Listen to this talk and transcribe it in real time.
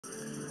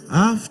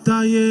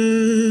After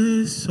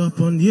years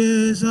upon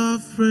years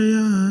of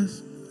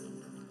prayers,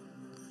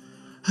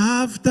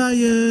 after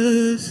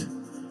years,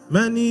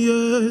 many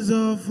years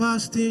of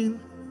fasting,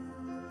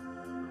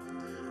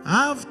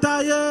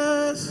 after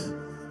years,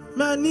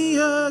 many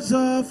years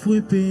of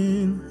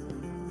weeping,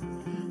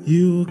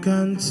 you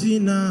can see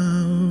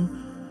now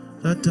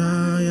that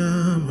I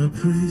am a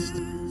priest.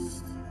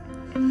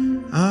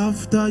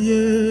 After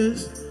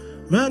years,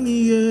 many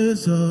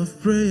years of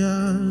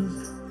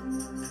prayers,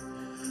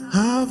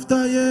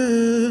 after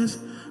years,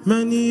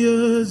 many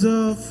years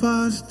of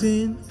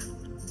fasting,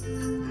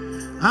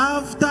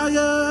 after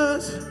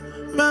years,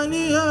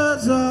 many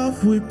years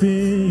of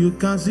weeping, you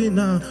can see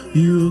now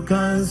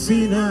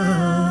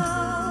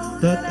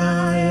that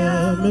I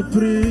am a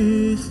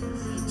priest.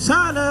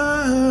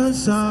 Salem,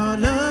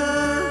 Salem,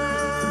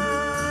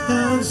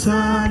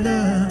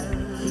 Salem,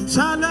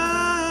 Salem,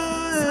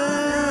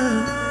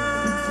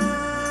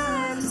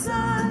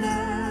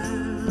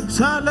 Salem,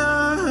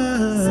 Salem.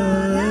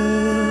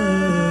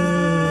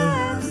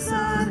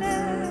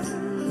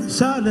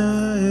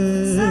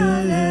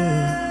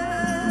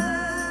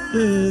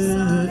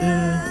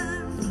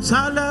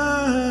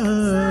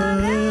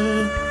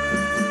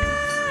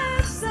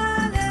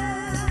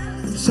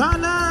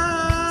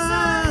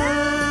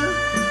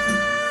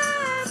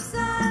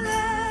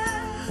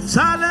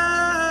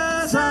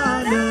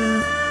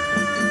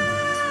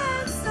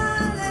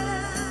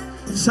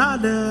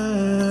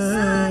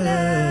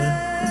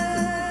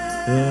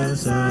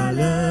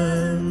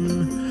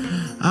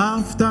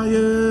 After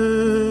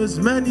years,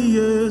 many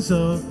years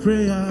of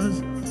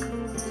prayers,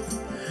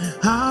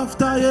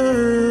 after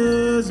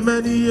years,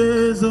 many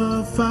years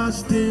of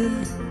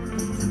fasting,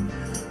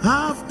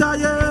 after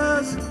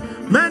years,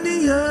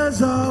 many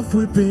years of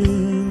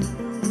weeping,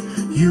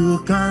 you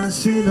can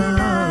see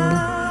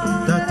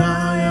now that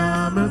I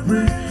am a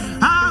priest.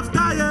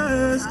 After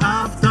years,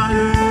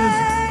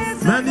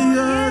 many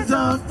years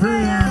of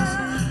prayers,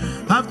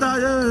 after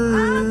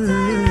years,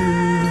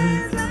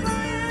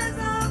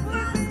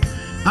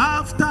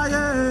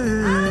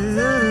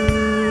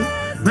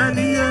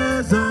 many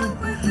years of,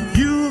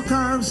 you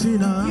can see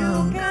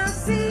now.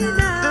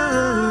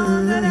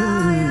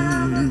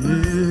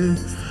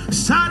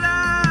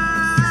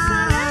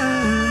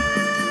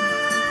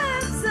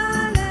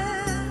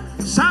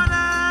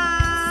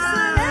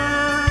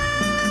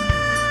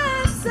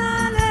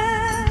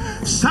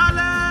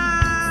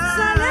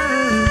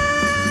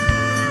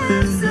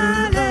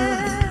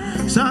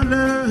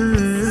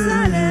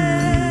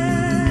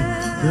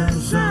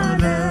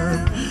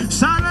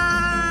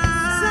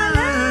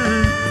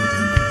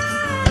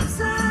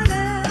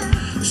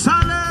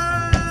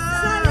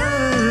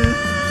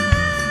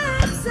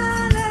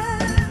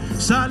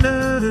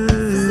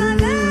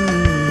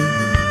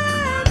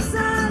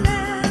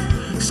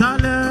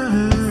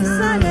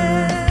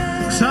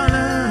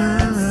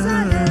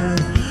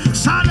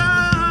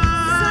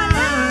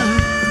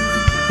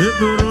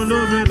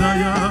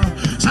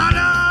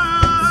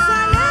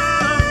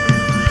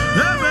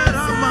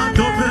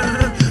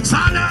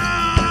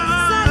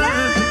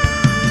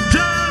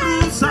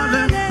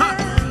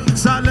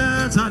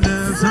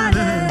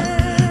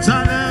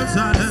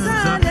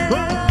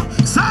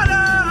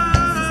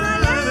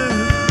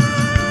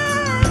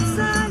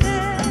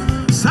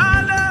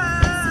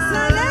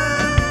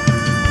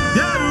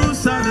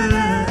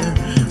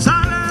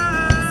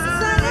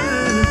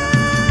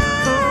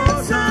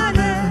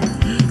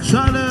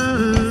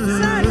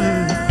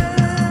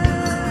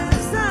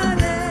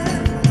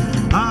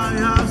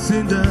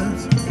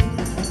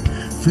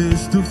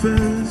 Face to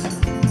face,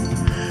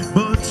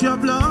 but your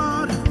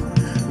blood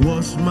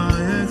was my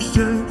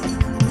exchange.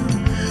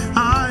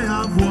 I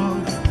have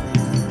walked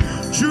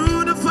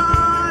through the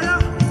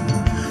fire,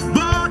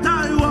 but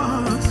I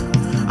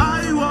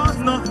was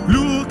not.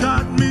 Look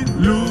at me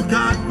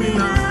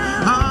now.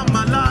 I'm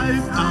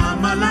alive,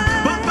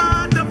 but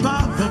by the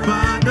power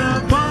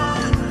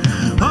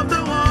of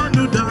the one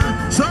who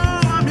died. So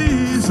I'm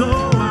here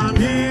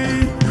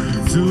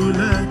to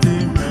let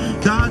him,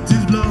 that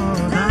his blood,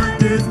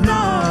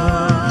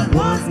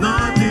 was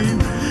not him.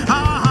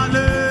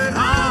 Hallelujah,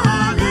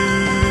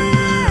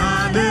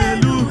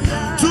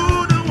 to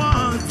the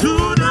one, to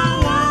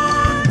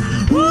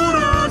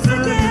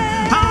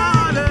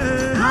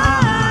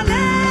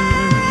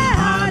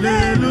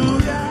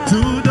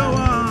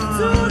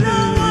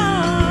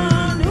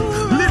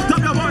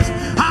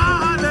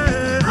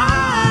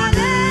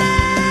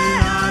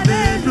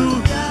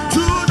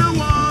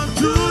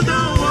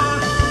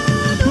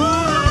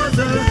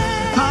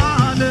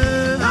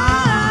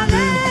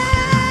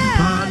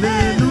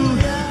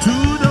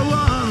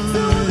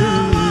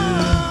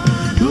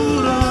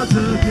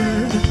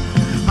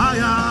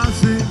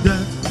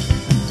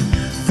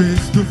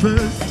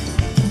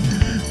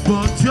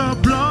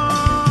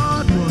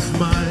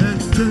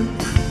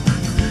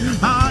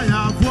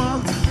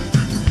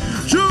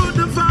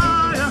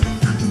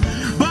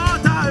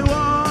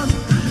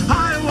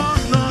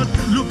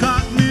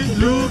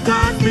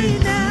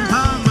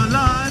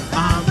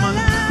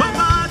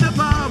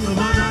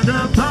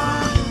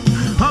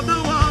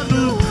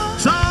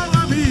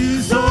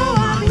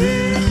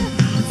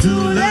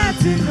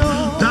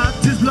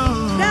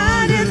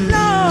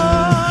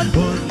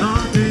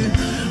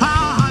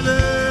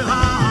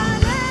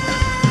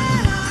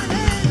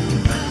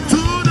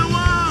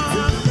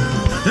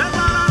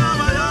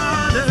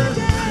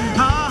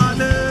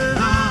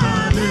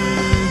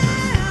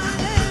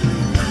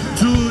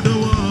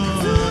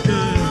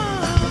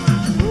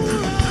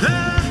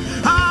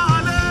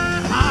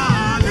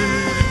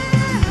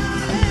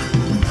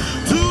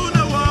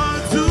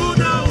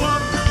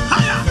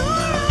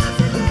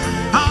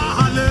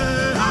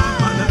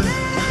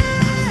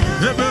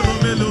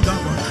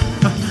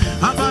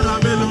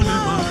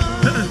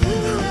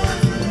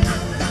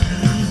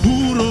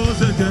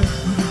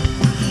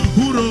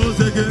rose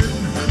again.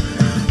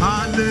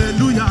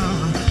 Hallelujah.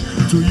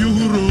 To you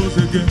who rose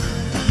again.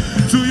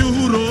 To you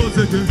who rose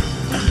again.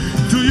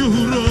 To you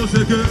who rose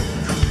again.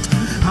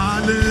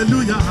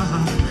 Hallelujah.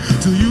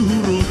 To you who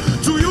rose.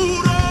 To you who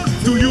rose.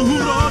 To you who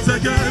rose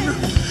again.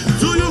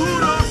 To you who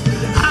rose.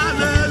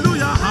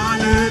 Hallelujah.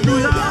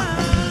 Hallelujah.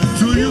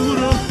 To you who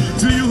rose.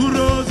 To you who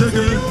rose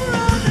again.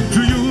 To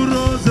you who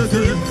rose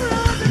again.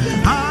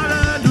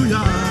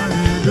 Hallelujah.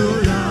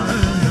 Hallelujah.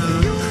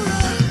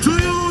 To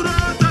you who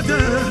rose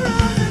again.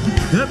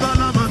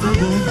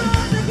 Ebalamanabo.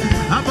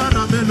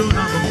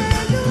 Abanamelonabo.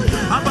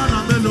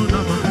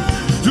 Abanamelonabo.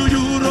 To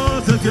you who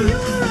rose again.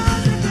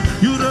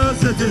 You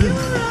rose again.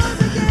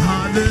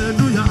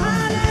 Hallelujah.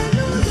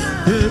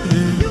 Hey,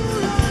 hey.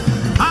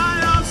 I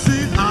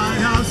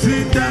have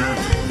seen death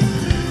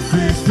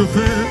face to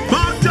face.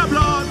 But your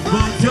blood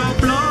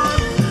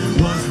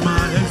was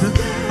my exit.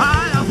 I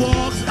have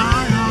walked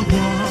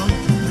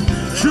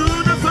through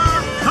the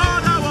fire.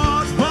 All I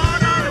was,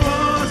 what I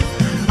was.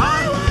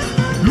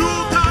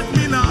 Look at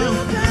me now.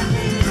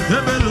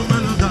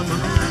 Ebelumelodama.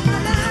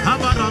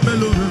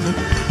 Abaramelodama.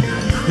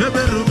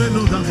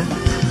 Ebelumelodama.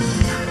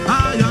 I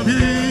am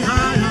here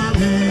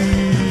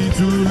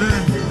to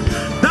let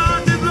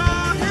that is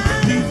Lord,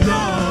 is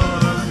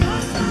Lord.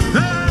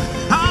 Hey,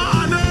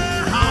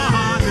 hallelujah,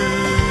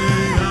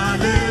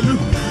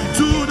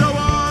 to the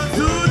one,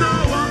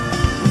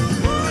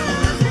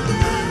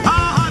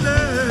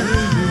 hallelujah,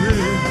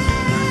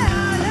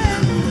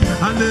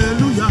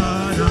 hallelujah,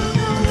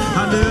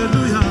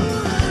 hallelujah.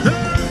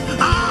 Hey,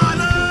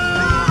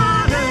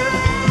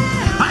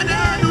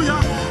 hallelujah,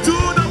 to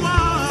the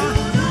one.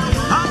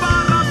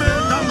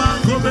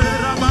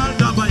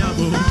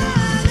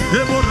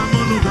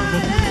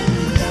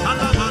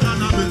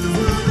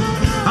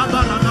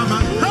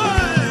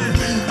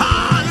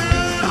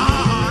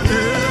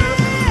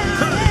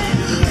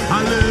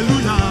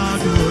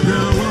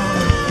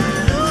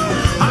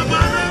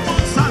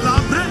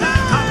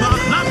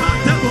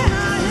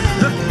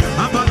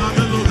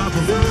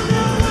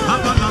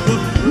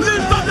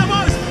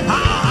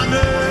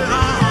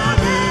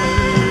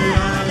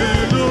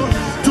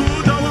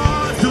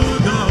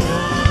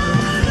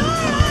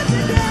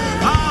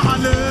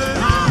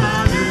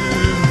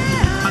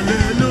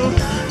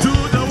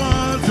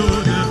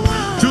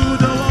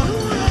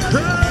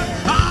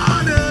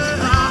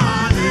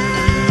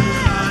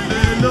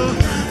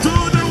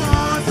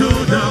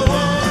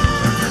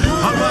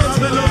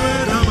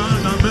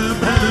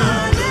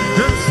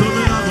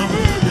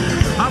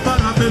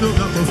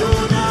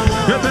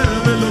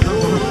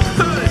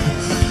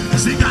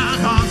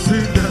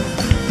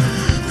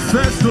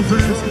 Face to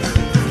face,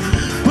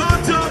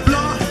 but your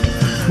blood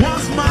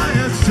was my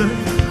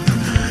exchange.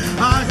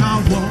 I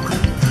have walked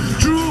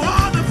through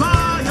all the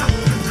fire,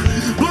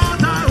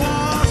 but I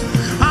was.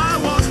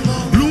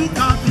 Look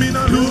at me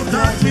now, look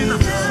at me now.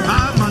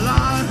 I'm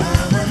alive,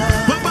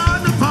 but by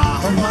the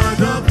power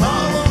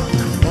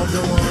of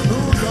the one who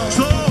does.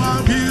 So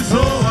I'm here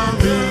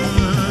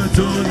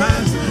to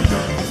let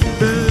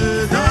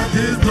that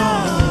is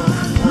Lord.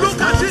 Look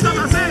at Jesus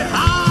and say,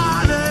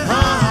 hallelujah.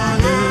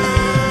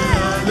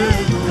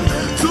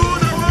 To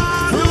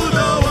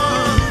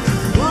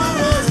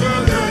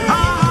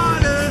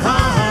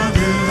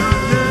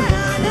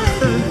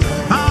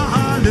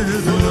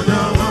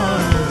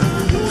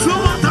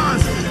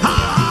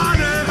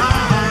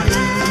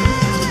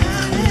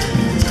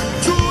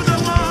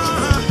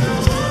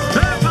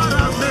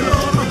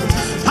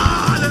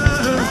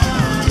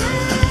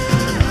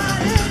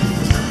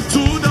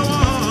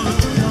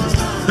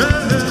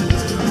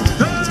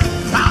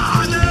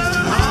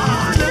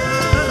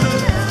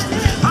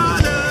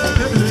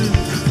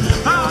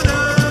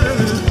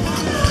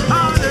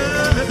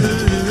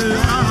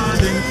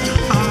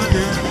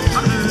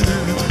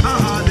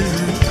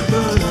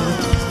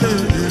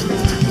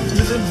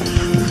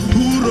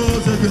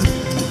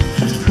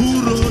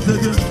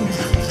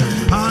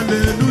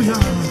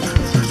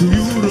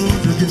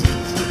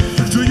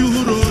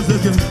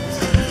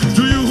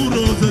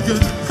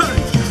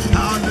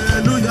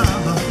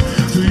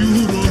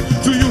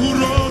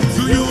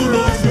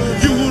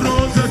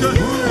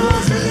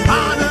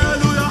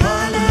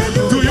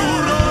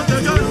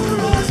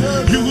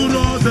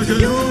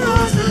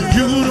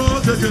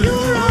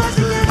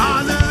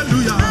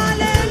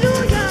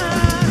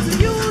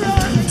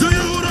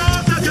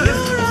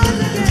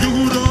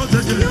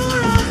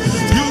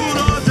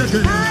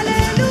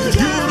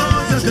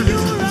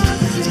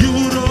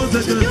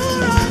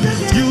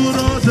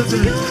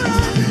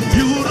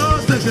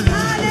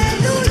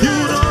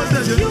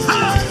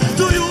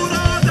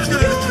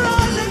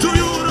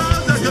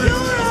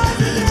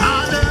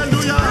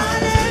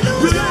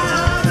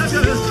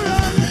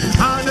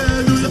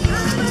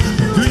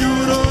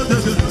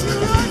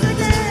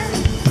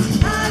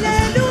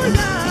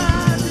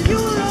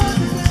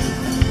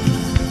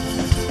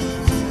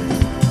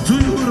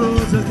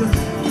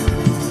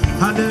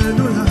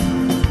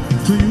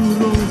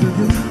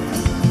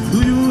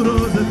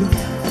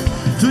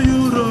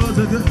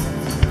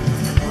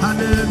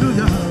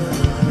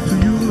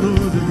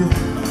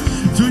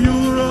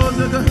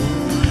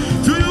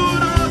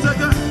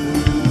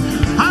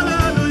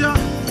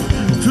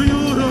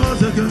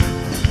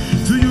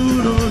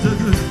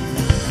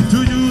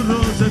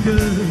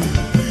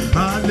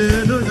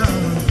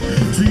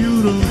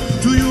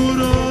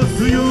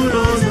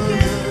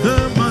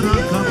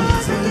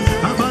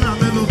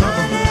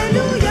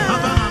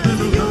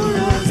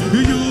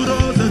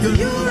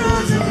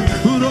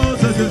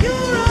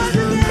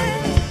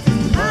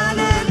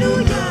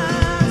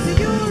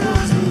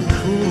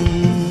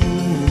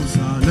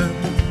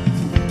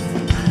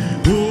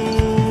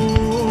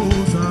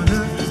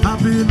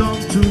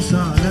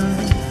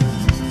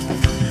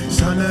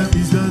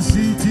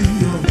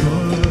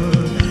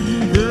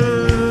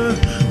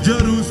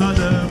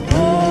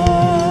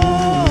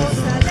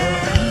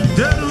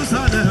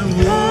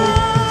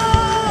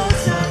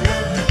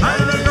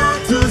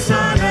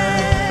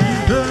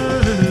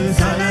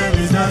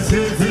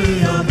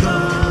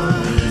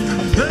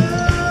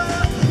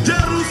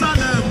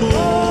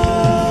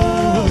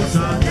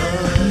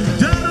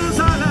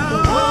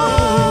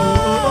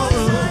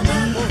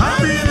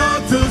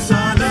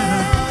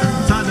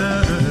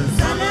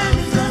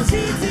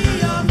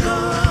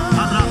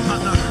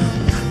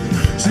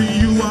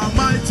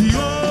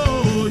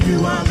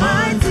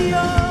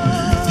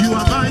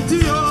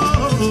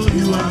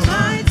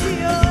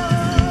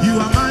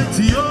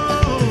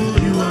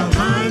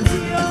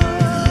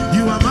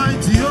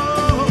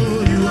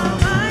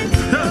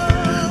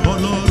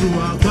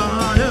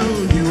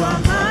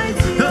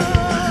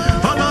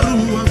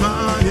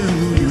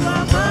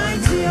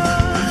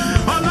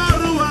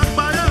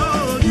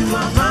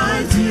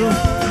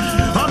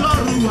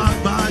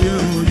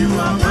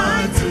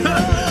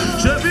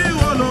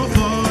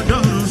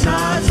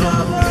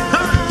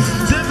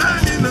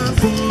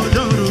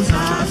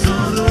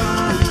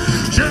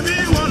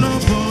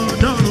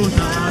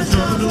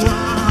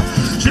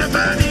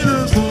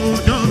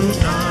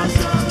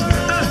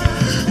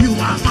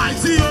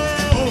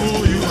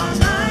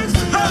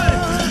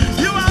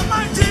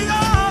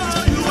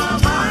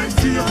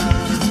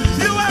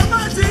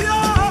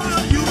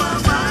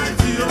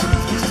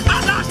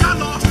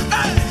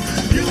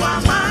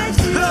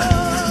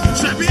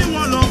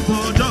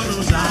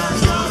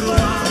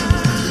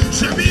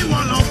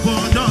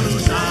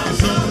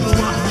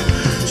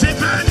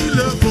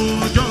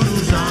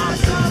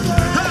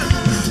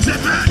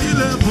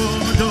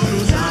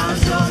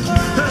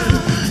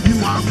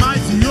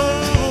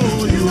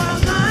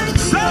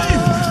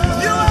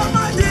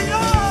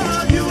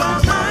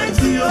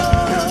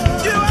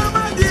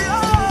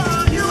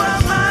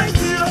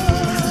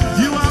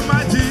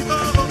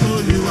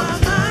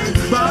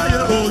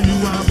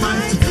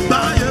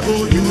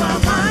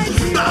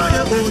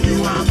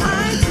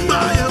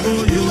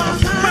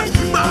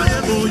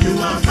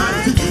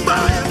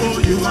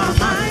are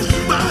mine.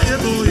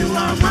 Bible, you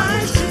are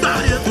mine.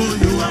 Bible,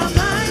 you are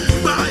mine.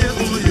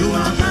 Bible, you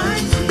are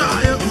mine.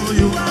 Bible,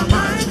 you are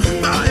mine.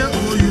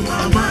 Bible, you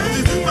are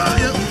mine.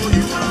 Bible,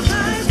 you are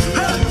mine.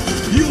 Hey,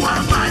 you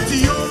are mighty,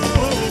 oh.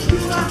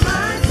 You are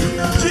mighty,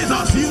 oh.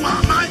 Jesus, you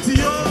are mighty,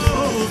 oh.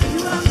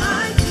 You are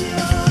mighty,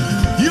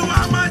 oh. You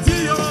are mighty,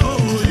 oh.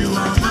 You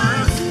are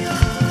mighty,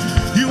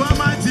 oh. You are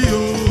mighty, oh.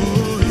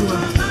 You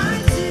are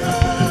mighty, oh.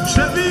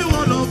 Shebi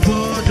one of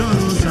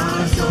Bojo's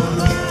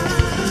solo.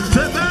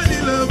 Shebi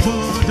le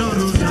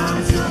Bojo's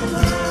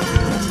solo.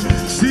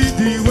 See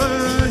the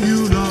way you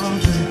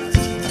love me.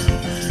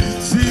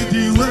 See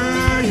the way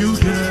you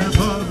care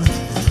for me.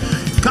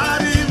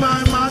 Carry my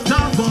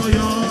matter for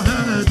your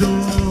head,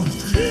 oh.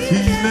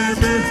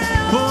 Ineme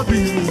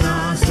obi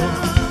naso.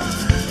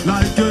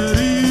 Like a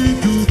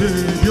riku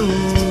baby,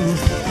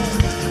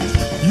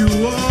 you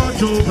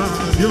watch over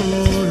you.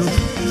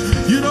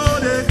 You know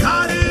they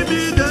carry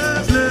me the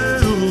play,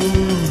 oh.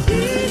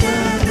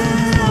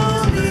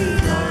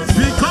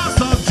 Because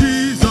of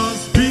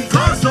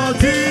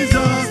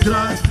Jesus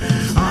Christ,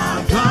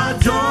 I've got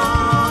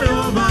joy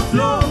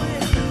overflow,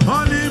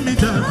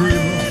 unlimited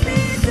river.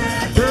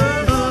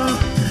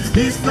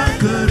 It's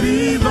like a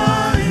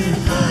river.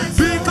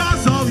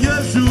 Because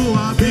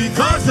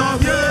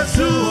of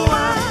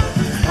Yeshua,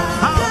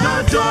 I've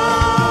got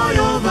joy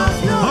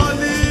overflow,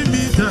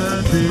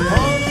 unlimited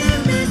river.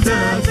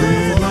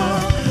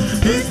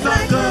 It's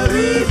like a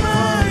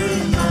river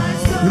in my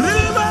soul.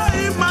 River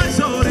in my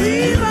soul.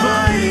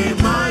 River in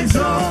my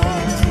soul.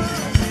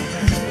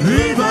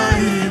 River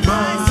in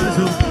my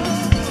soul.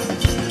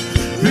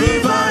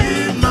 River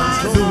in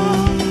my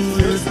soul.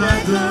 It's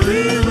like a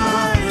river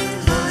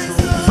in my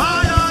soul.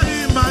 Fire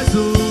in my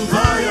soul.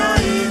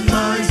 Fire in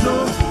my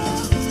soul.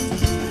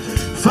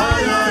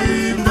 Fire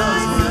in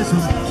my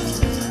soul.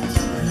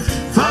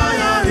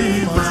 Fire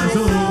in my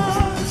soul.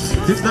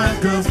 It's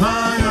like a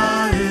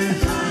fire in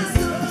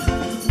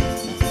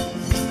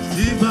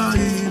river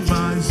in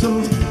my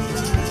soul.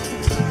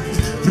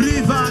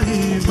 River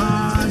in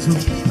my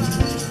soul.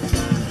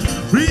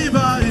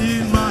 River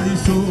in my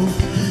soul.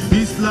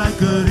 It's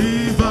like a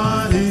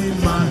river in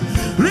my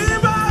soul.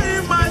 River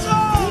in my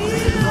soul.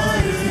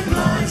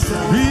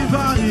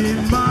 River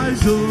in my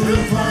soul.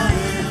 River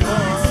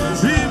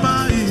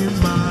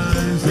in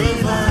my soul.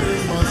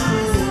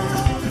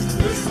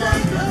 It's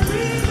like a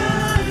river.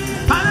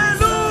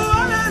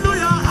 Hallelujah,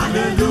 hallelujah,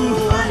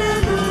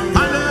 hallelujah,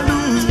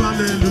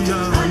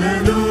 hallelujah,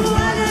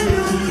 hallelujah,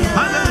 hallelujah,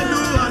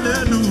 hallelujah,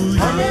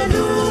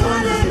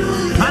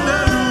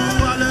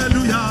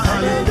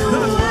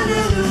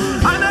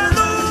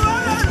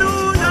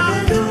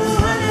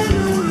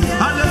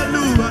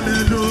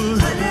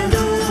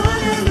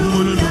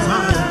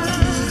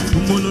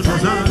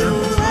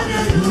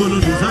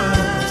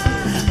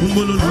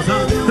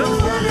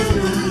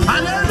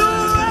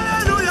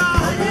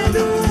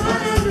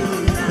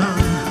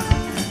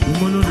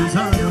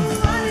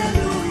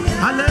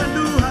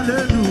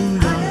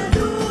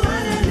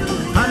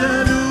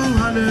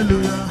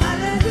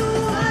 hallelujah,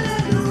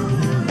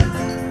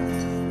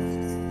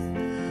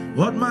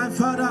 what my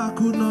father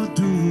could not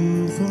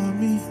do for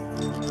me,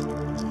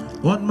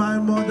 what my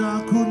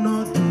mother could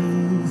not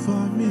do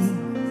for me,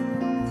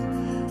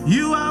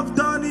 you have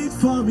done it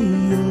for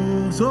me,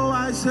 oh. So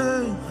I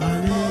say,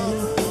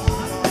 hallelujah.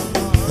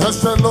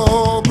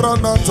 Hello,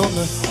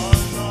 Branatone.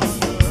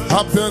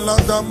 Apela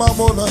da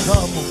mamona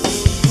kamu.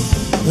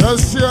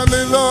 Yes,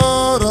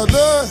 Lord,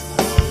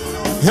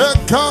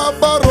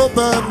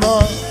 Hekabaromena.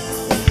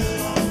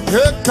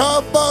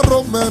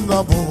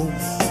 Hekabaromena bo.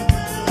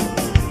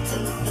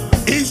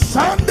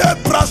 Isande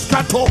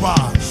Braskatoba.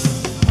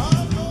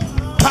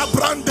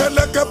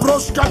 Cabrandele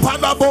Gebroska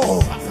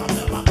Panabo.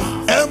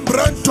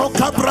 Embrento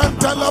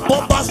Cabrantela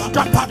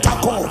Bobaska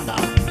Patako.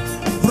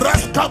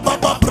 Braska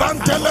Baba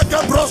Brantele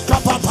Gebroska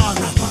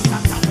Papana.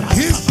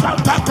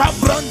 Isataka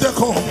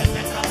Brandeko.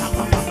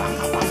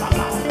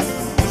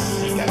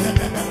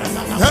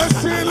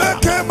 Esile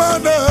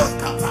Kemane.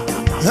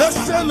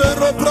 Esele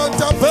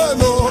Robranta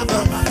Belona.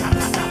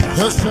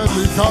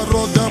 Esele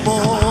Caro Demo.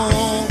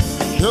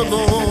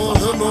 Hello,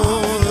 hello,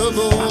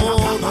 hello.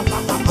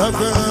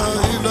 Hello.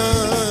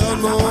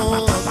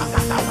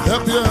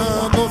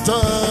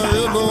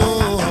 Hello.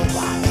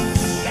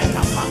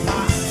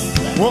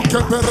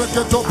 Ogebe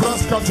reketo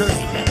braskate.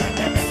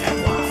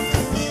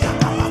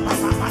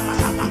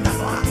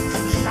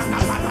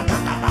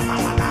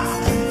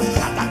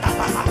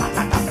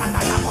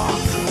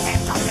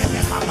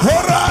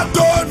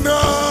 Horadona,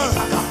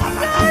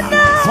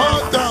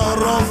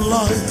 Father of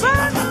light,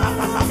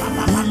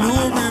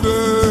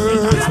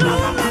 illuminate me,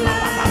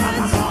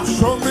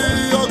 show me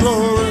your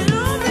glory.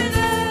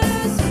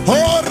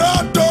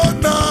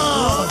 Horadona,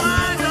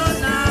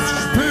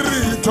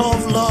 Spirit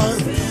of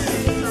light,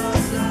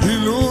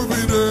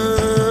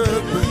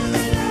 illuminate me,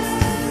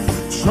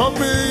 show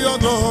me your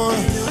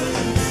glory.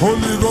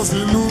 Holy Ghost,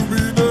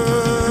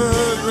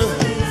 illuminate me,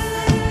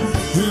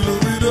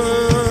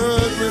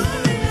 illuminate me.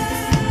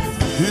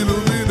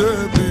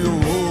 Illuminate me, oh.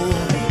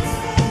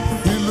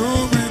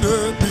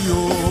 Illuminate me, oh.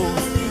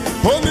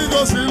 Holy Holy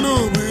Ghost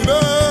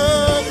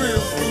illuminate me.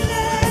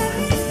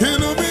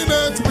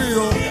 Illuminate me,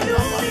 oh.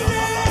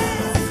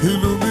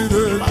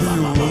 Illuminate me,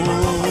 oh.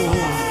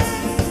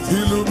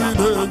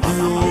 Illuminate me,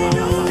 oh.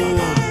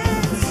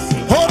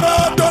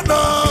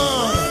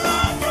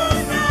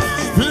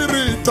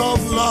 Spirit of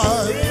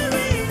life,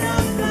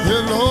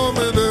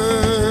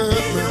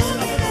 illuminate me.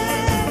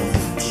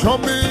 Show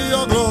me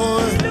your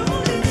glory.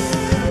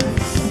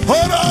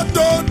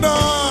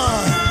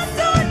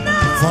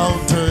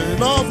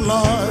 Fountain of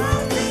life,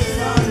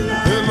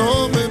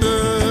 illuminate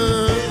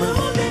me.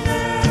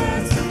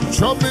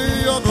 Show me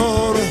your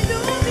glory.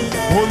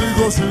 Holy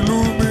Ghost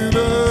illuminate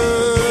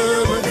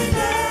me.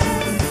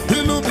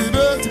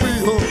 Illuminate me,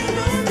 oh.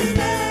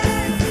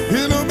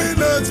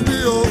 Illuminate me,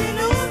 oh.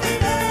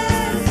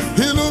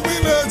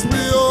 Illuminate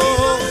me, oh.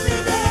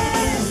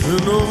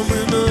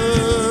 Illuminate me.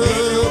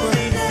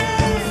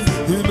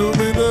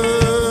 Illuminate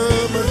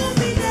me.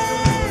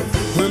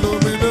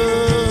 Illuminate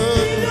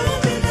me.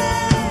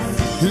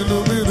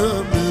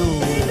 Illuminate me, oh.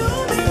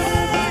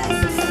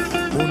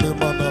 Only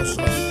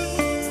Manasa.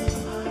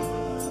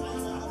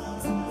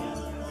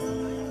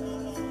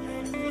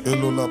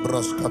 Elula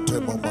Braskate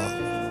Mama.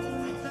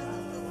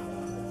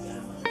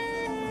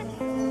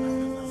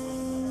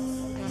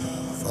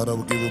 Father,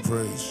 we give you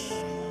praise.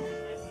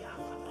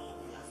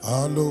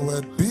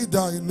 Hallowed be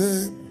thy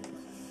name,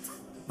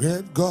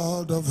 great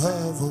God of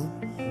heaven.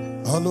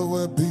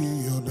 Hallowed be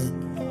your name.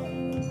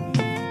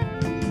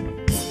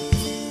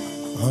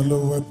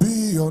 Hallowed be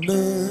your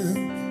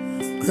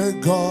name,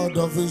 great God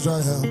of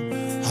Israel.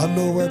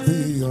 Hallowed be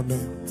your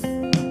name.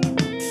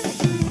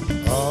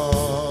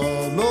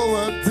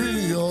 Hallowed be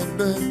your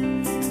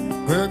name,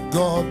 great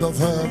God of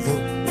heaven.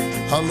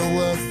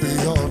 Hallowed be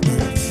your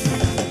name.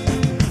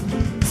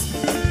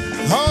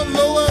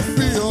 Hallowed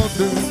be your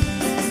name,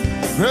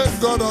 great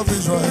God of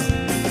Israel.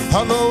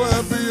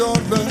 Hallowed be your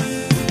name.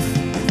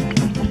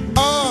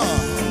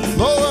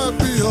 Hallowed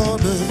be your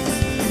name,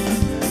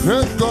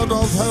 great God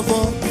of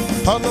heaven.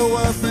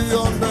 Hallowed be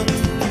your name.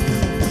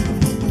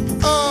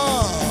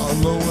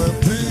 Hallowed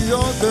be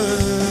your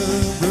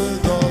name, great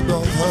God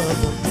of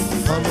heaven.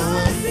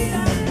 Hallowed be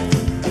your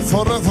name.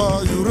 Forever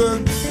you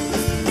reign,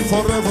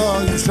 forever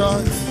you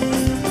shine,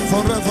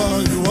 forever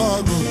you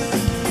are good,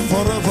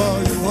 forever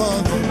you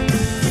are good,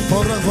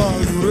 forever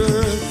you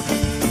reign,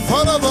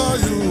 forever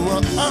you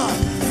are,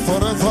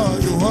 forever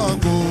you are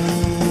good.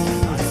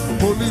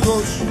 Holy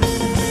Ghost,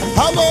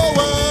 hallowed,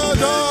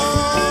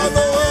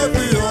 hallowed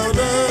be your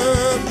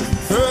name,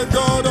 great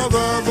God of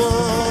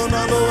heaven.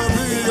 Hallowed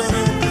be your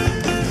name.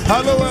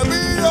 Hallowed be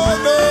your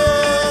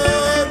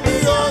name, be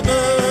your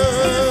name.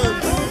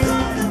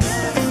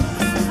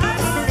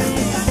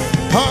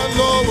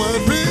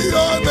 Hallowed be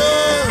your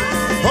name,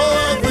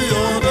 hallowed be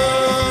your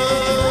name.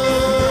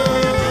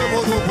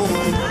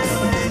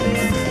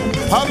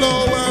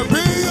 Hallowed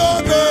be your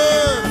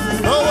name,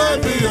 hallowed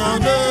be your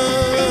name.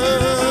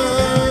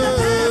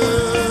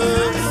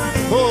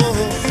 Oh,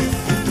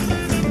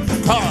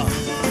 ha.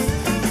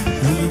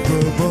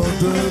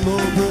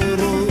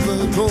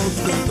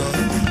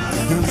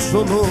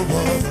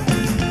 Solova,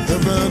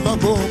 Evena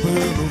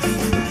Gobelo,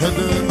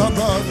 Edena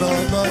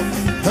Banana,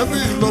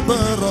 Evilo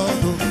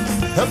Berado,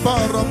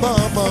 Ebara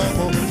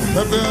Mamamo,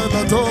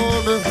 Evena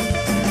Tone,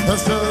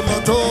 Esela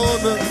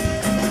Tone,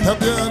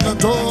 Eviena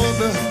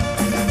Tone,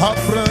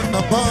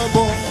 Aprena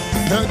Babo,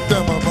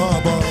 Edema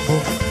Bababo,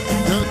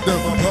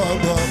 Edema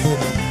Bababo,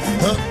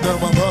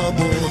 Edema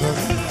Babona,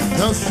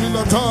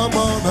 Esila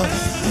Tamana,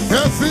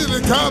 Efili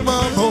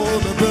Kamamo,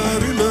 the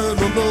Berry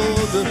Lord,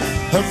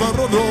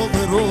 Evarodo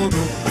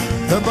Merodo.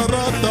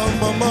 Emarada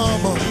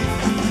mama,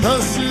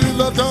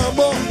 Esila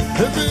damo,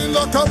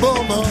 Evila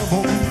kaboma,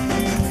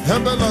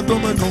 Ebela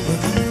dome dome,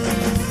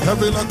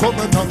 Evila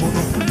come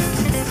tamono,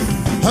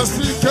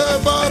 Esike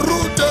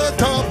barute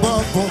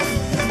kababo,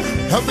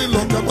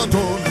 Evilo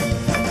kabaton,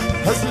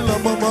 Esila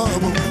mama.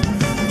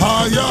 I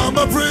am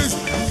a priest,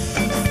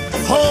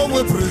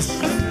 holy priest,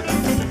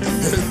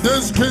 in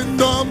this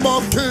kingdom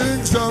of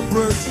kings and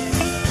priests.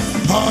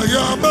 I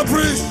am a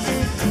priest,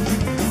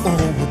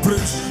 holy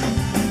priest.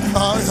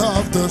 I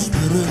have the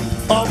Spirit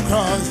of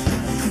Christ.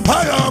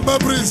 I am a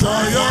priest,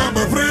 I am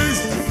a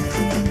priest,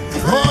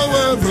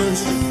 oh, a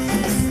priest,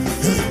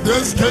 in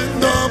this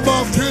kingdom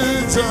of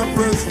kings and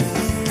priests.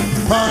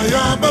 I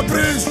am a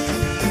priest,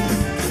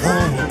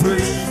 oh, a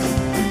priest,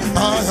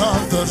 I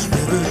have the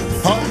Spirit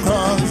of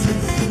Christ.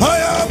 I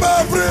am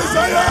a priest,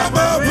 I am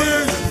a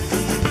priest,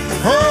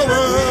 oh,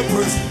 a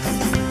priest,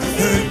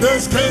 in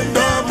this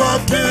kingdom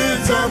of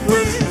kings and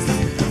priests.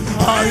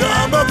 I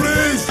am a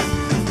priest,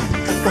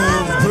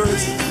 oh,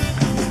 praise,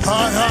 I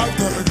have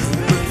the Spirit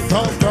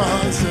of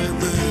Christ in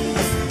me.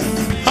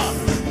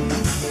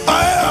 I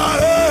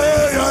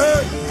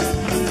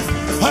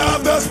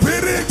have the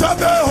Spirit of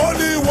the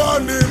Holy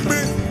One in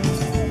me.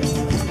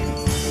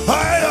 I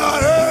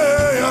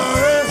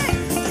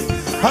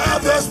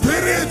have the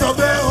Spirit of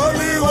the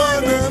Holy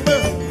One in me.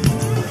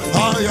 I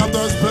have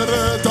the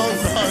Spirit of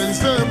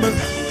Christ in me.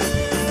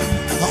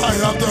 I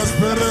have the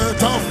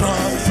Spirit of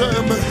Christ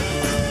in me.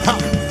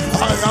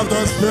 I have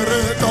the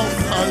Spirit of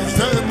Christ. Christ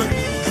in me.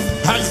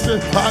 I say,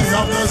 I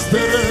have the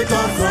Spirit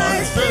of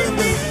Christ in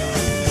me.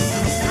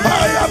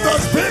 I have the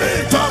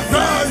Spirit of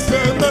Christ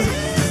in me.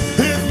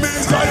 It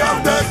means I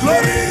have the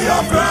glory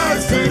of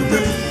Christ in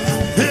me.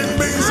 It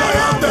means I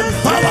have the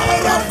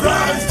power of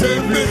Christ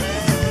in me.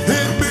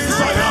 It means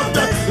I have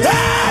the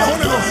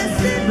Holy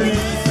Ghost in me.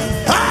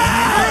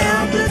 I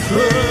have the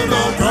Spirit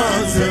of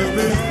Christ in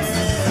me.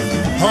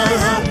 I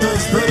have the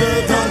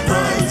Spirit of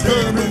Christ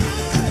in me.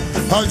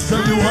 I say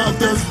you have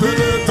the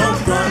Spirit of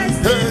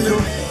Christ in you.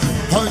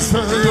 I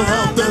say you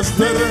have the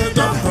Spirit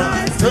of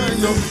Christ in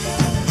you.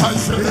 I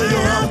say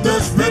you have the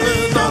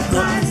Spirit of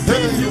Christ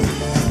in you.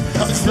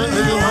 I say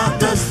you have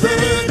the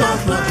Spirit of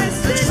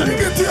Christ. Sing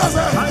it to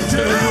yourself. I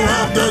say you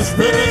have the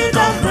Spirit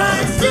of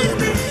Christ in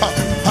me.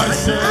 I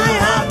say you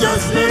have the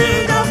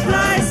Spirit of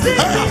Christ in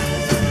me.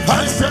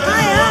 I say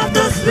I have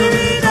the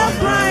Spirit of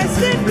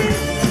Christ in me.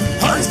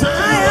 I say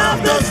I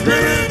have the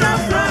Spirit of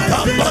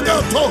Christ in me.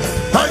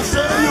 I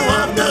say you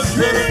have the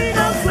Spirit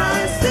of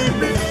Christ in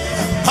me.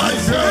 I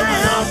say I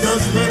have the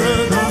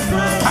Spirit of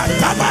Christ.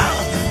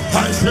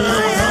 I say I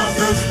have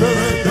the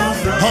Spirit of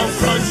Christ,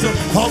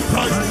 of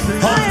Christ,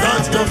 of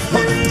Christ, of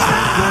Christ. I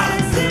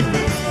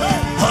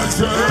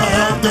say I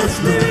have the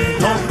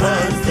Spirit of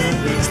Christ,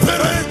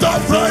 Spirit of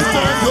Christ,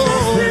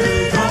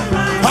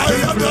 I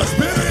have the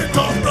Spirit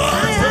of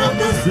Christ.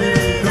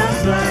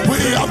 We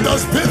have the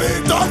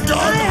Spirit of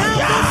God. I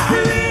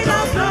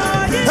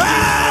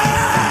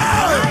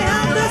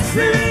have the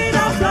Spirit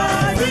of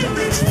God.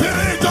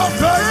 Spirit of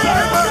Christ.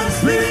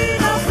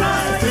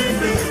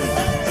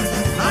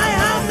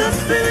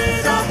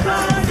 Spirit of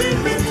God in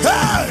me.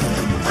 Hey!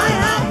 I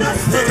have the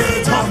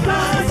Spirit of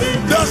God in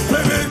me. The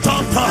Spirit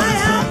of Christ. I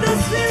have the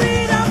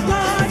Spirit of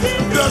God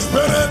in me. The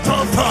Spirit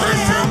of Christ.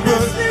 I have the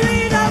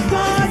Spirit of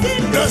God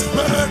in me. The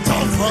Spirit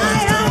of Christ.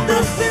 I have the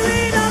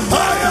Spirit of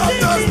God. I have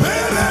the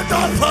Spirit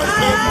of Christ.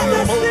 I have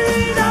the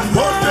Spirit of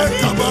God in me.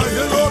 I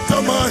have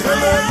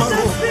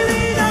the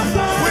Spirit of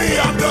God. We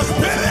have the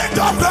Spirit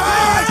of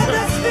Christ.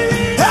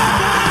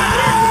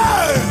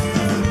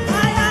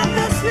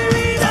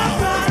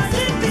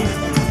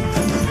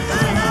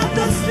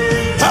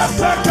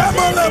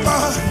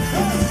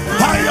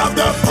 I have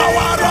the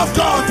power of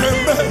God in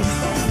me.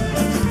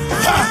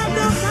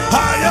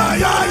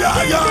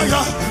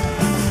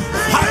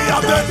 I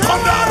have the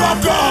thunder of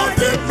God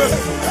in me.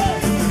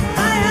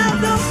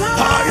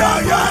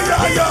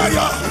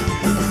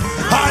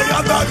 I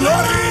have the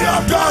glory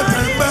of God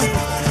in me.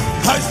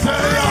 I say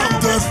I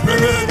have the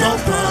Spirit of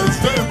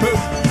Christ in me.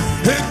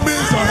 It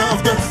means I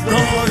have the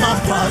glory of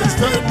Christ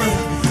in me.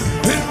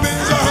 It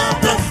means I have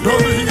the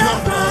glory of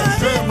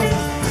Christ in me.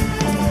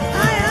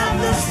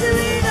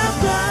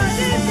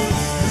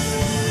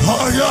 I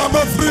am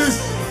a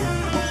priest,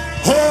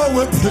 oh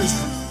a priest,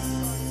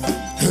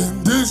 in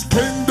this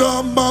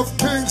kingdom of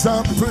kings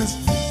and priests.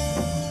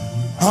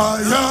 I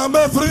am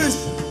a priest,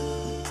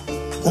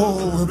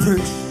 oh a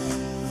priest,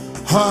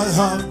 I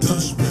have the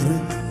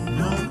Spirit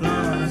of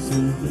Christ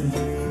in me.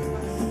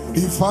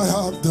 If I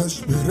have the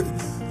Spirit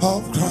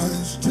of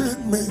Christ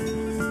in me,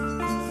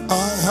 I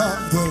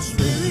have the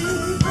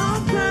Spirit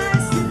of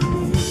Christ in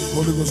me.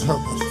 Holy Ghost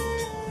help us.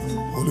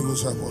 Holy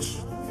Ghost help us.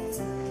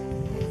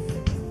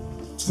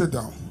 Sit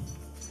down.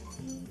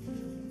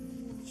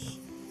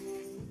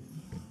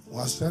 We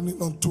are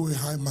standing onto a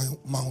high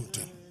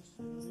mountain.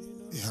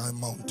 A high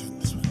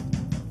mountain.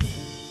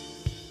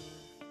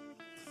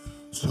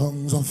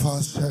 Songs of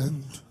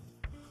ascent.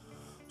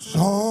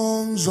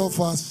 Songs of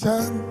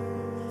ascent.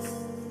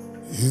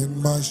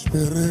 In my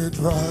spirit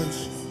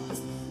rise.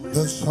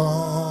 The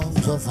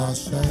songs of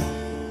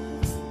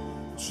ascent.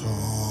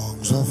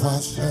 Songs of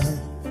ascent.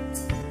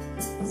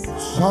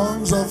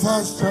 Songs of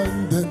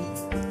ascending.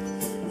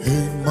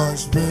 In my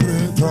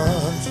spirit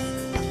rise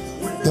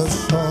the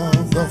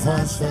song of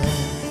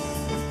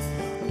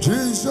ascent.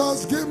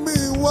 Jesus, give me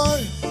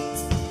wine.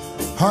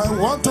 I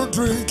want to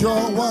drink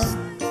your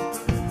wine.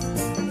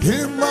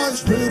 In my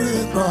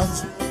spirit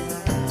rise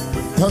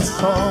the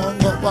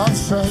song of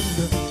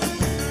ascending.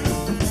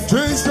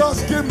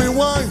 Jesus, give me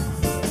wine.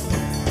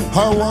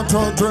 I want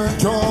to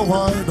drink your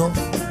wine.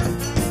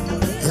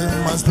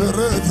 In my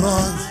spirit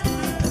rise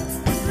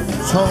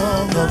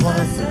song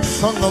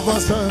of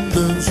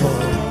ascending,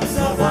 songs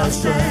of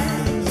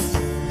ascending,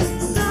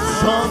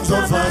 songs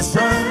of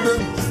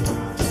ascending,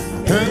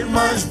 in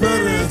my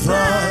spirit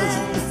rise,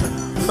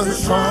 the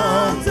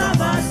songs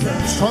of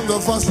ascending, songs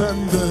of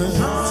ascending,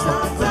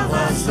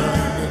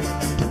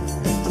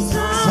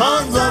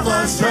 songs of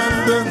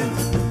ascending,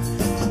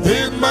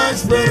 in my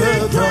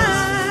spirit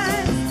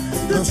rise,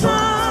 the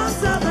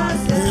songs of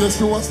ascending.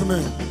 Yeshua's the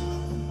name.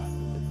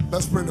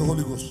 Let's pray in the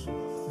Holy Ghost.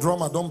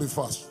 Drummer, don't be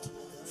fast.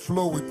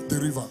 Flow with the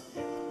river.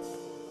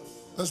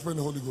 Let's pray in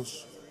the Holy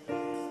Ghost.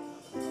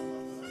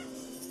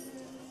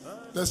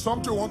 There's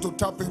something we want to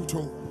tap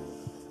into.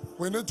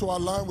 We need to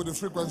align with the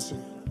frequency.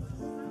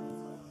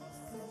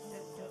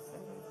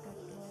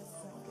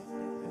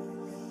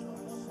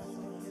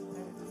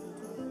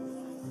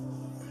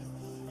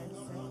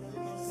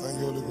 Thank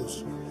you, Holy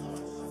Ghost.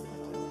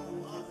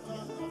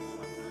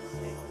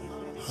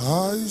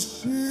 I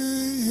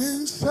see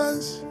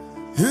incense,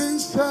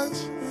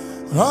 incense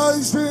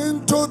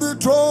rising to the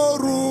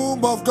throne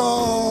room of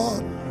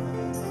God.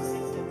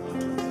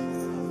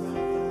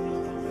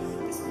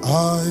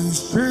 I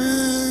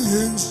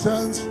see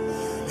incense,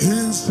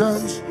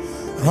 incense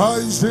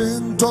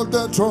rising to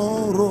the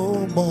throne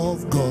room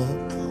of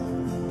God.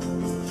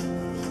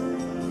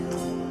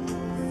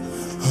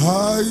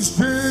 I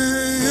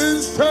see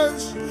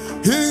incense,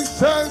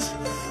 incense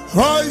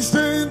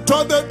rising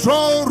to the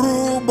throne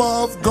room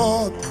of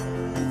God.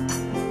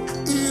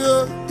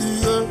 Yeah,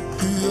 yeah,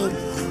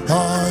 yeah.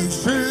 I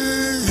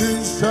see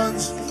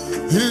incense,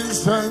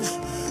 incense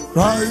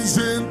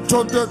rising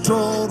to the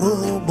throne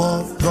room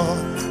of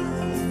God.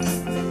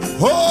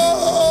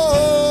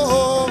 Oh,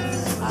 oh,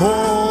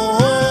 oh.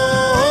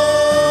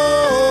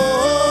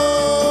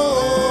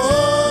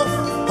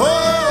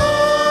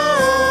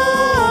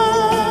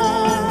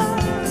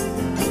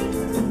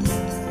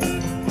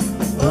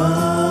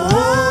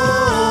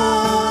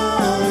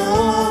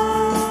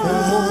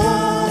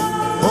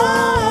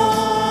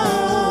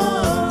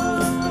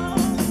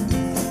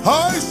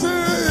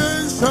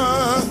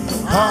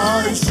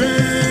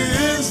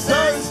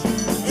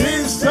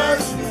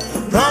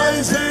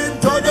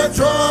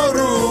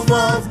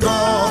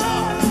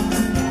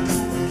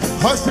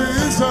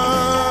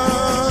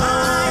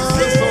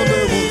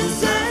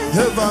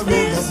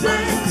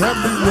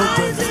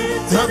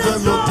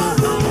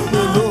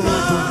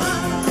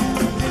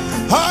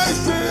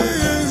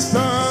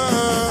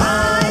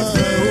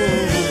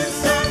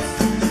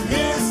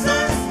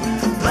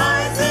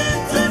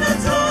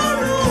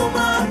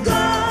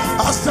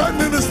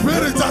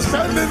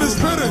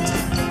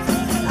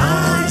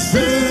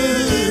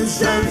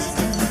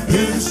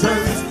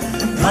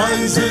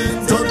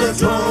 Rising to the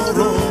throne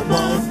room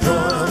of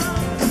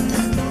God.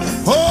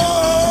 Oh, oh,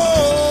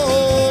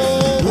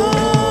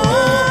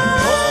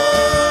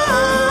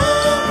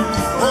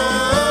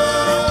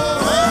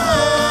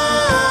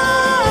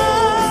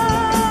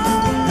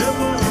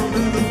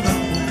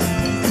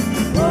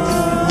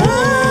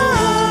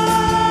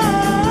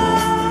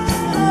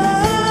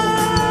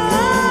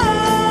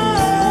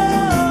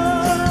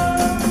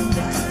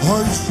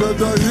 I said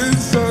the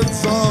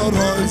incense are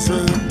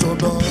rising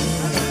tonight.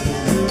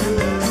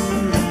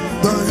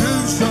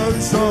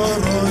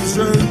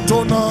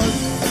 Tonight,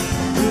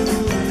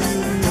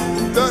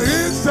 the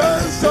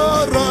incense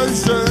are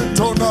rising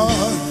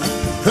tonight.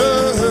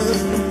 Hey, hey,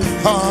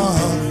 ah,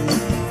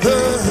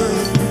 hey,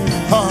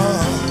 hey,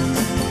 ah.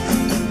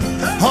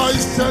 I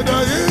said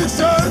the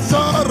incense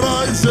are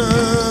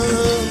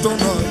rising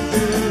tonight.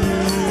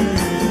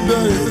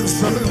 The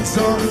incense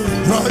are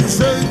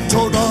rising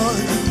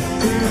tonight.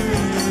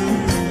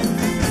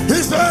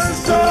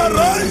 Incense are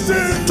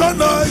rising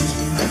tonight.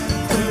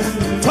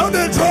 To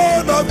the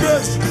throne of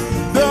grace.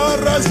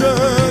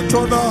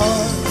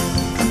 Tonight,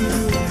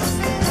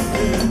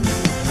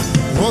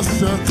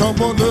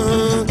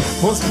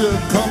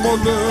 come on,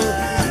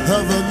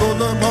 heaven on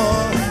the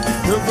man,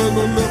 heaven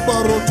on the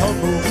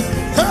barotano.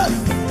 Hey,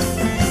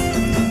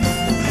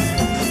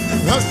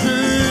 Nasi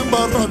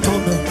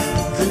Maratona,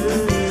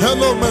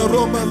 hello,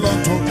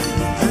 Meromelato,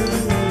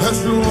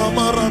 Hesu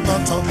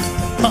Amaranata,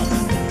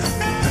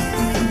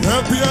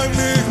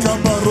 Epiani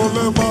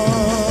Cabarolema.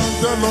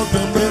 Dalo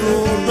de Bero,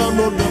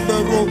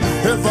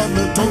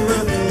 Evan Tome,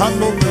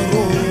 Allo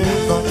Bero,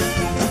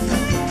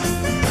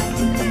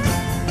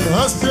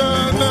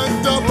 Asian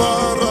and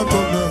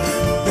Baratona,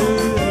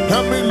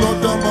 Camilo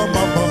Dama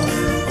Mama,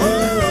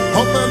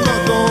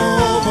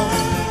 Homeladova,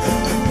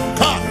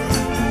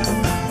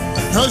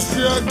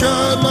 Asia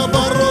Gala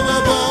Barola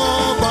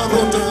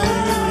Barote,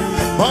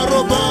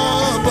 Baroba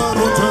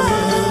Barote,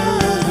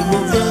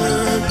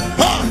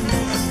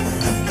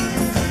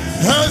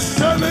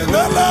 Asian in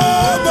the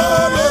lava.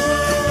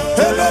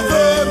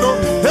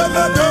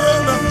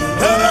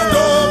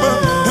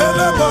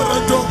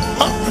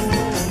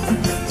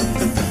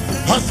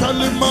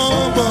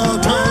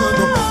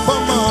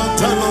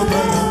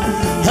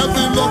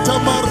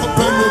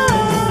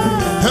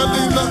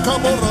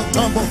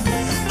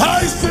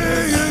 I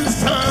see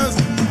incense,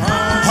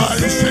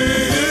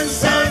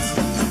 incense,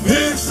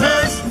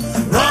 incense,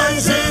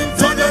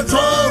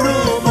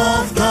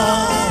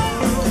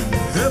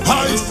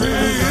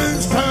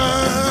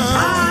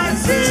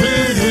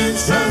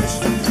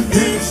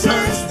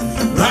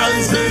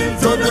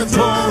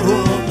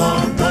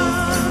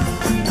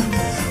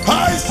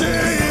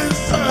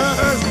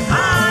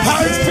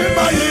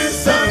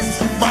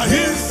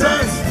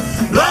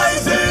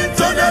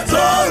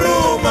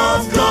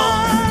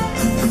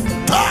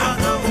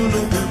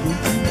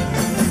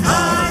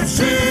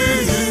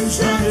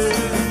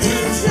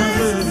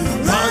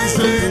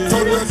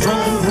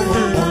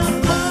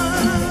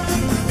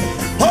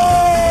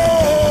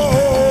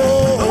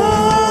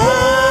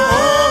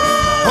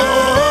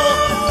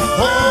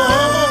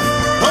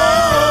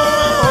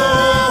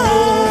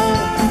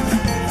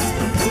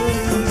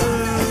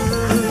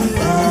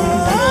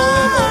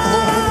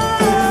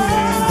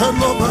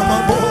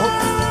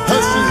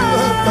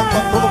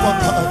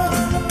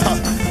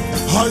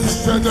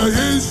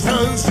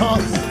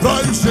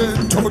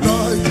 rising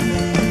tonight.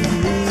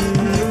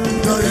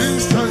 The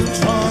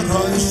incense are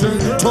rising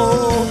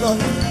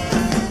tonight.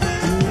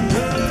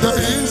 The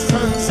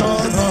incense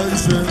are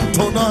rising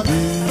tonight.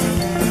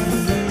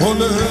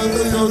 Only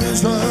your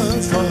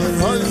incense are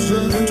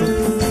rising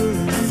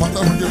tonight.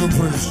 Father, we give you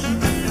praise.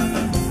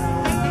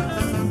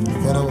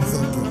 Father, we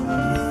thank you.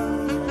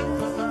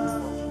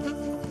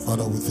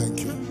 Father, we thank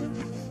you.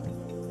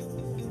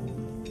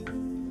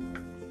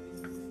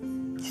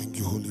 Thank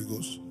you, Holy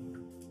Ghost.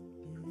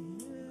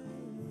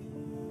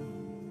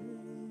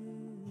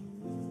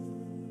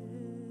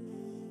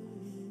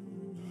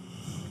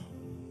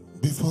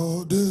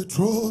 Before the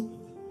throne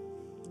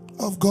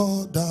of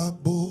God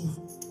above,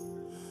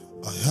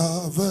 I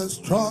have a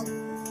strong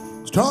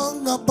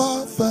and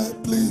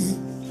perfect plea.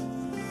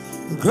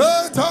 The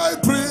great high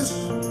priest,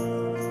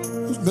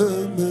 whose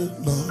name is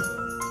Lord.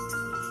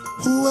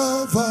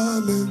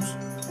 Whoever lives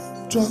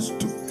just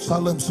to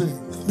Salem sing.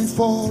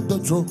 Before the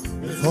throne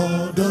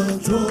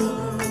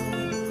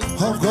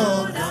of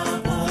God,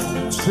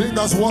 sing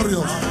as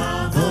warriors.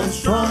 The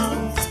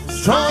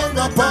strong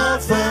and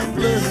perfect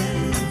plea.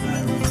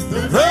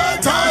 The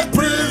great high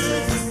priest,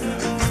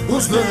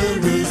 whose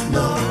name is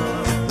Lord.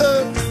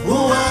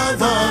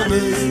 Whoever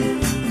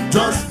lives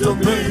just to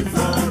be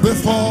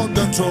before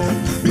the throne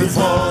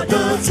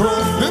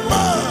the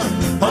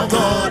man of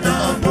God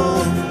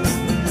above.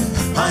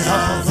 I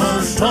have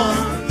a strong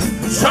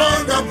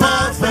and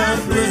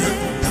perfect plea.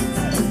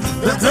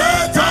 The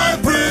great high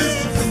priest,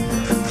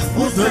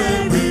 whose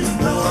name is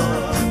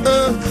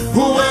Lord.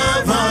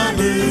 Whoever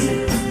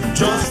lives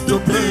just to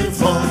play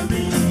for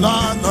me.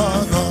 La la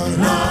la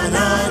la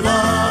la la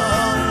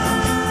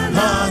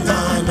la la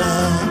la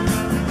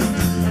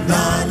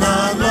la la la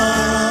la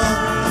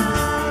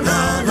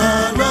la la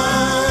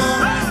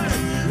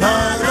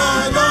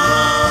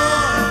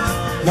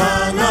la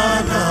la la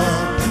la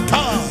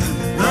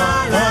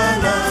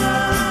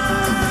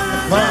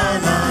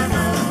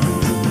la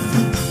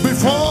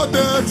before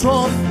the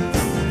throne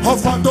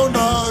of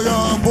Adonai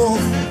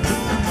above,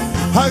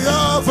 I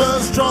have a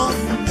strong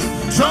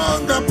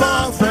and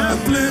perfect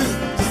plea.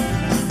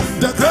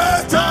 The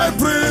great high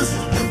priest,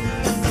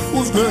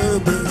 whose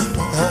name is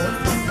Lord.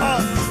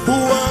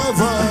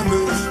 Whoever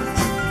lives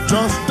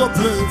just to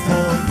play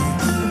for me.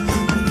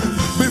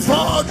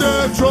 Before the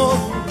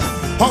throne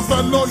of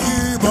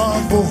Elohim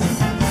above,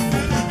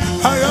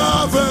 I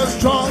have a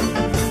strong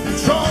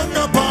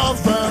and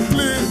perfect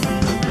plea.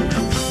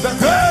 The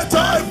great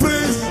high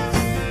priest,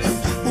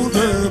 whose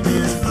name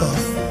is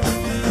Lord.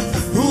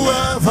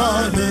 Whoever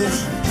lives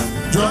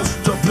just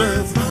to play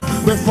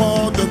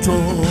before the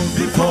throne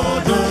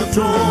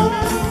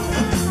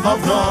of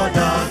God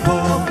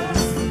above,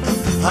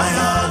 I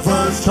have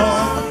a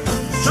strong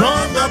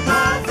and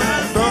perfect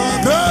the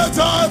great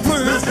high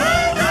priest,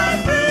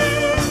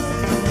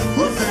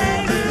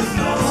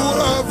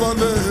 whoever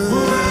lives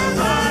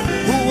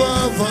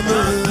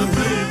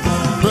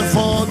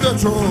before the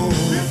throne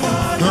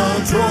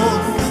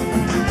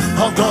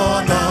of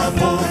God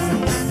above,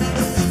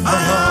 I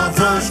have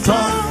a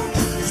strong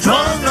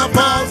and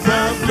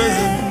perfect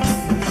plea.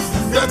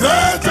 The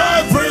great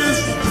high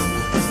priest,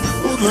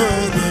 whose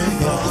name is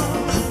God.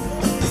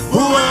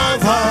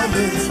 Whoever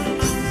lives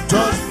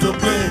just to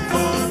play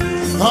for me.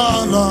 La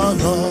la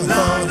la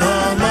la la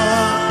la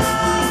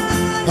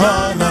la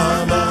la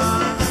la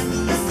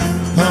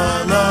la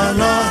la la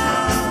la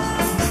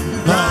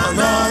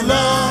la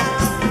la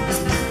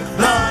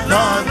la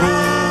la go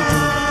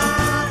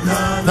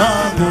la la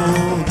go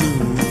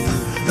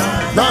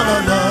la la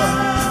la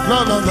la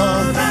la la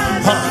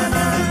ha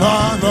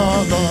la la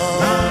la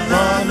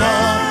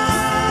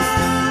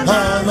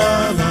la la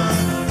la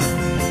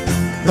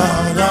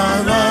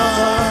la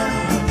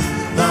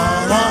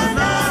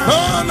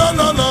la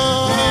la la la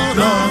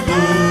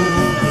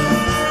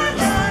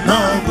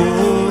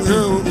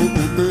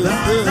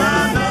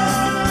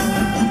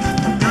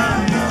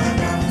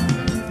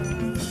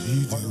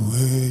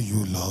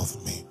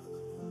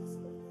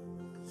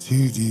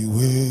See the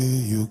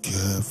way you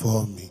care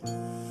for me.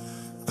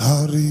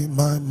 Carry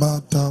my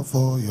matter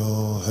for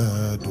your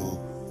head, oh.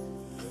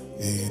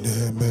 In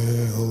a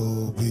may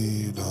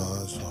be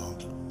the song,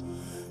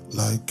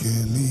 like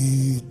a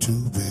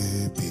little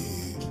baby.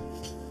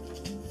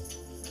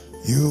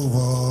 You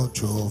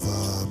watch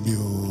over me,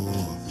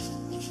 oh.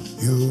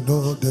 You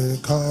know they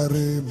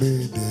carry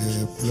me,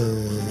 they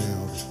play.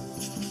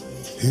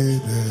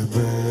 In a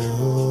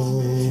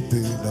may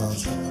be the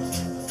song.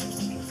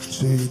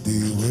 See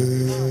the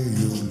way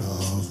you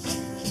love me.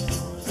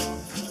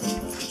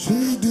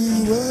 See the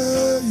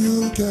way you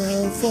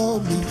care for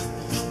me.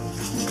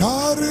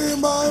 Carry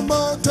my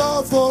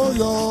matter for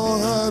your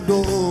head,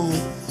 oh.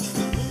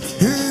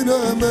 In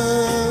a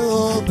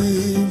may be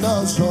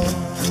the sun,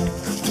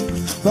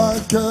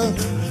 like a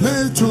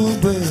little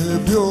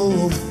baby,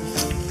 oh.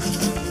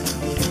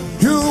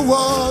 You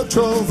watch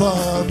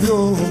over me,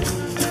 oh.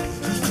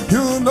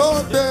 You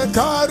know they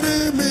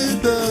carry me,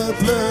 they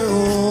play,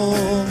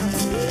 oh.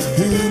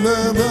 In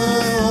a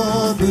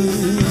may be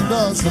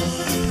the sun.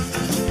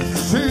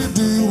 See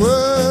the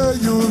way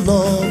you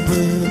love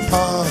me,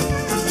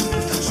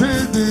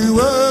 see the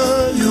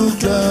way you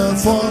care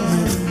for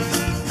me.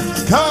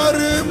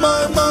 Carry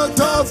my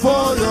matter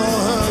for your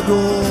head,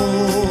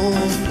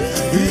 oh.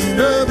 In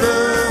the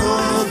name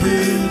of the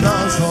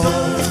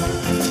song,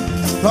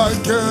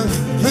 like a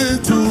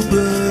little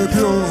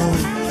baby, oh.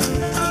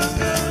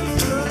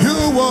 You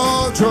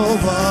watch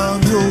over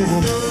me,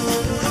 oh.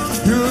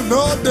 You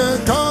know they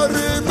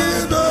carry me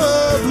the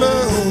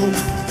blow.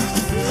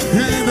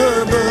 In the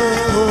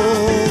name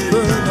of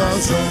the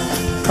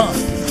song,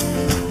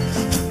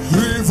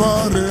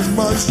 river in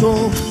my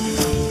soul.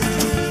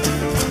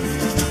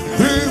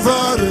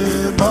 River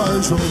in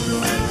my soul,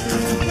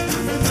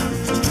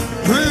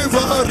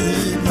 river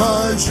in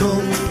my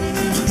soul.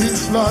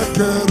 It's like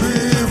a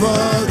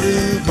river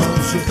in my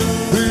soul,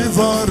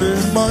 river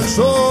in my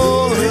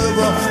soul,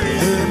 river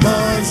in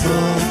my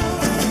soul,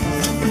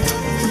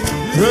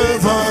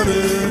 river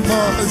in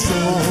my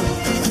soul,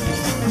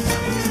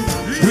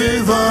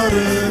 river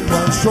in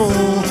my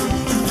soul.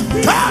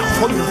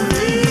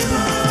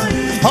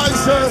 I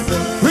said,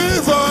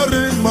 river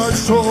in my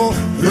soul,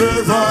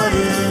 river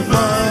in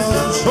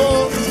my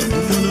soul,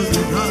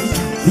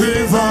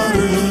 river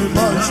in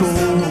my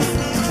soul,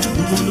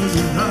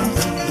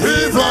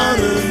 river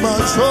in my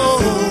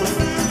soul.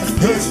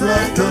 It's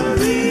like a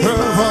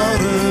river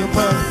in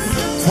my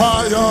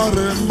fire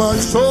in my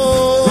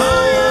soul.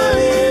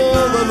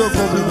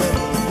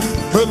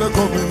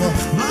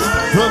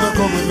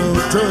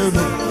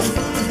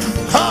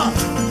 Ha!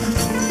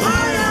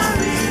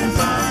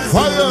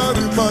 Fire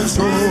in my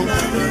soul,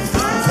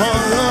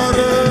 fire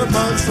in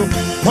my soul,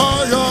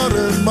 fire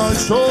in my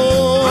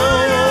soul.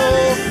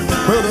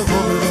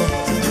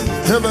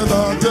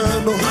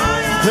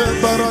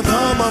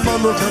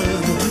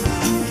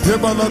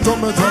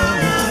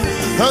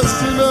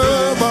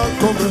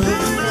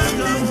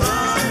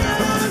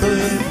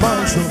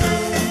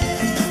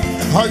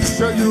 I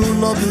say you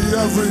love me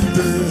every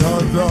day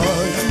and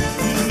night,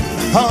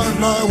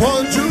 and I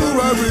want you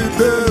every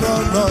day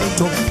and night.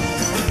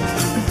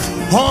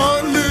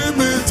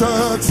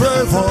 Unlimited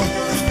favor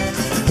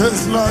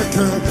is like a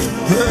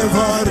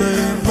river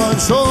in my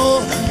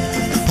soul.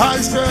 I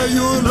say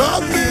you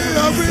love me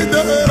every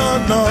day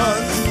and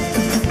night,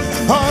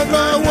 and I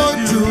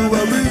want you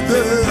every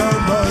day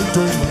and night.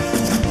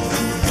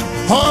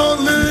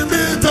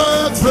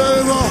 Unlimited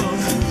favor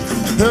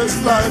is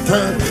like a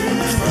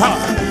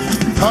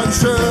I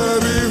say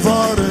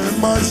river in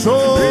my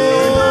soul.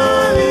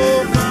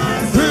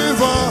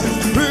 River,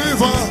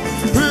 river,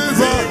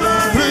 river,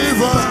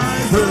 river,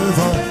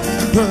 river,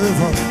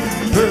 river,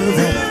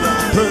 river,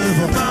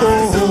 river, oh,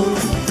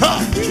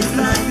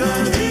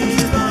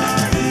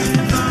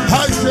 I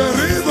say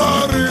river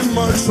in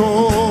my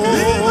soul.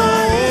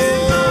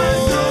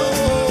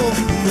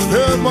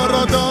 Hey,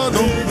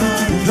 Maradano,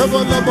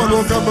 heaven la balo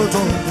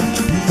kabato,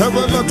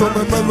 heaven la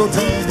tome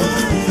melota,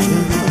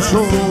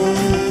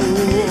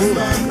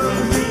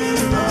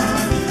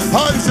 I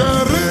say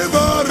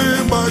river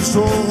in my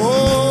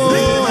soul.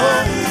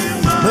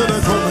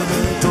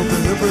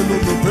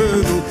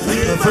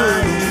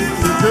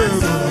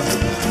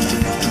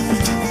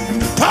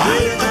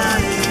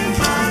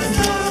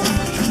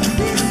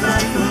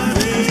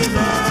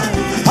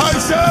 I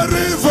say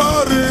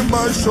river in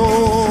my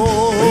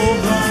soul.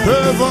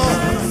 River,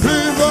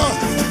 river,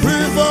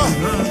 river,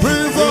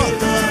 river,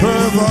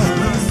 river,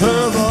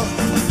 river,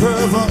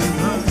 river,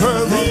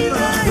 river,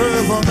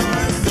 river.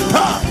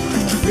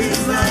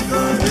 It's like a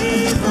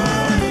river.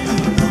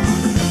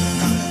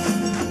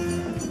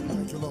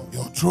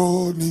 Your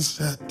throne is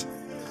set,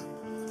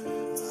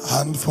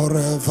 and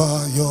forever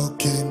your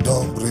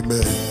kingdom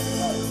remains.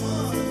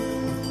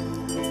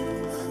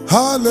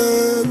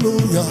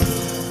 Hallelujah.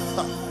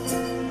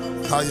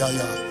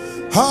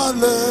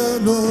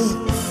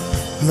 Hallelujah.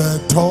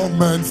 Let all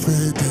men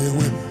fade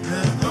away.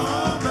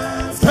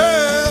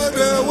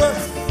 Fade away.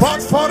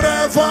 But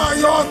forever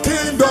your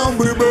kingdom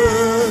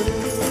remains.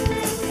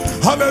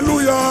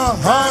 Hallelujah.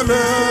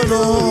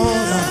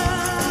 Hallelujah.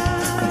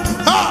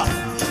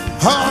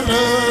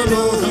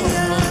 Hallelujah.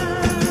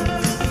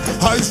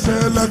 I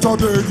say let all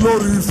the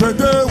glory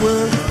fade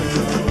away.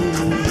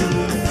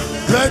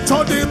 Let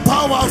all the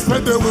power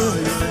fade away.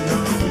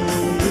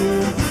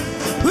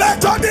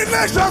 Let all the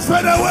nations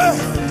fade away.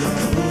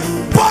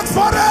 But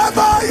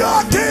forever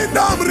your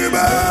kingdom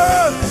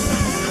remains.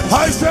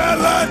 I say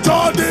let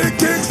all the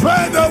kings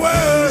fade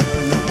away.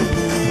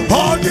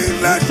 All the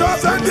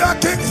nations and their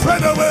kings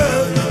fade away.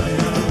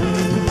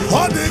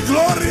 All the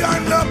glory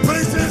and the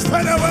praises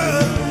fade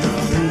away.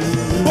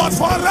 But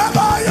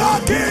forever your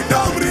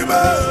kingdom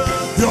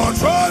remains. Your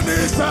throne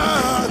is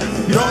set.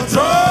 Your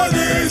throne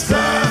is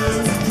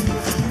set.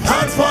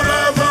 And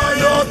forever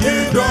your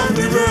kingdom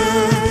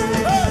remains.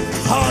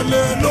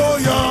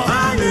 Hallelujah.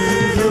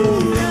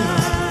 Hallelujah.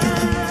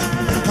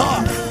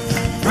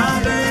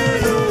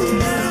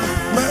 Hallelujah.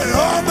 May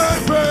all men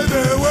fade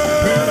away.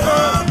 May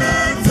all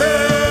men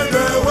fade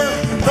away.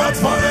 But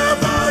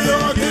forever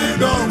your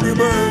kingdom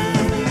remains.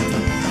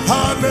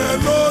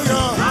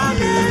 Hallelujah.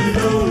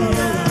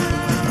 Hallelujah.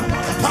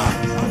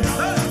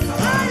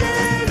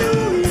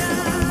 Hallelujah.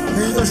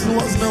 He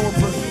was never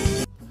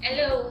prayed.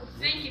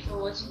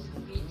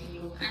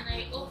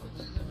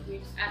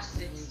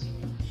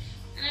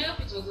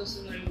 was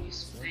also very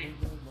useful. And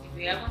if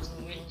you haven't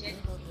commented,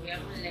 if you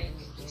haven't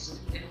liked, please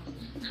do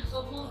that. And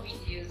for more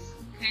videos,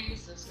 kindly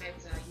subscribe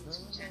to our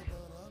YouTube channel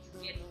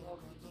to get more